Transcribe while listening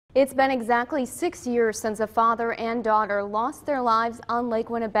It's been exactly 6 years since a father and daughter lost their lives on Lake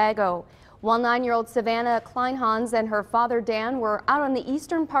Winnebago. While 9-year-old Savannah Kleinhans and her father Dan were out on the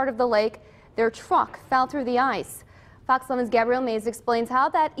eastern part of the lake, their truck fell through the ice. Fox 11's Gabrielle Mays explains how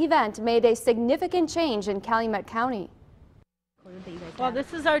that event made a significant change in Calumet County. Well,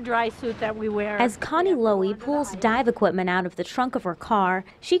 this is our dry suit that we wear. As Connie Lowy pulls dive equipment out of the trunk of her car,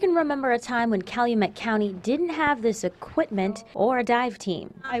 she can remember a time when Calumet County didn't have this equipment or a dive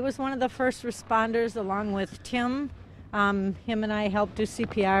team. I was one of the first responders along with Tim. Him and I helped do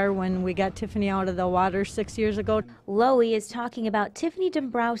CPR when we got Tiffany out of the water 6 years ago. Lowy is talking about Tiffany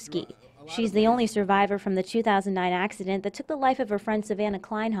Dombrowski. She's the only survivor from the 2009 accident that took the life of her friend Savannah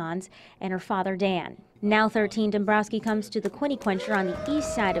Kleinhans and her father Dan. Now 13, Dombrowski comes to the Quinny Quencher on the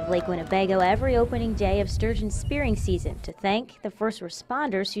east side of Lake Winnebago every opening day of sturgeon spearing season to thank the first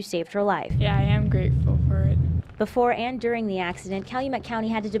responders who saved her life. Yeah, I am grateful for it. Before and during the accident, Calumet County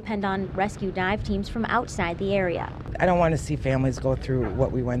had to depend on rescue dive teams from outside the area. I don't want to see families go through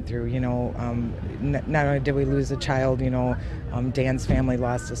what we went through. Not only did we lose a child, Dan's family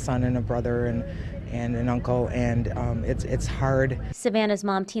lost a son and a brother and an uncle, and it's hard. Savannah's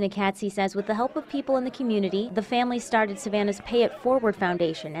mom, Tina Katsy, says with the help of people in the community, the family started Savannah's Pay It Forward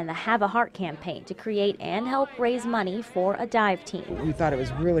Foundation and the Have a Heart campaign to create and help raise money for a dive team. We thought it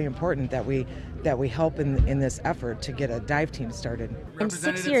was really important that we help in this effort to get a dive team started. And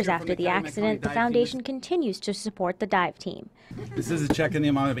 6 years after the accident, the foundation continues to support the dive team. This is a check in the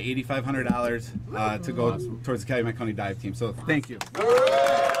amount of $8,500 to go towards the Calumet County dive team. So thank you.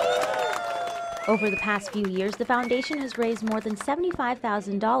 Over the past few years, the foundation has raised more than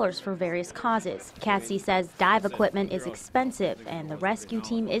 $75,000 for various causes. Katsy says dive equipment is expensive and the rescue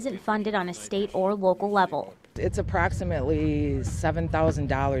team isn't funded on a state or local level. It's approximately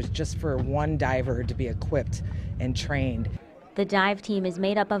 $7,000 just for one diver to be equipped and trained. The dive team is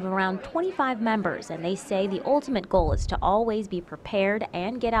made up of around 25 members, and they say the ultimate goal is to always be prepared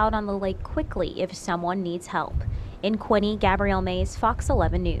and get out on the lake quickly if someone needs help. In Quinny, Gabrielle Mays, Fox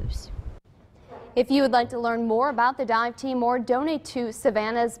 11 News. If you would like to learn more about the dive team or donate to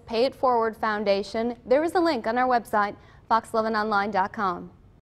Savannah's Pay It Forward Foundation, there is a link on our website, fox11online.com.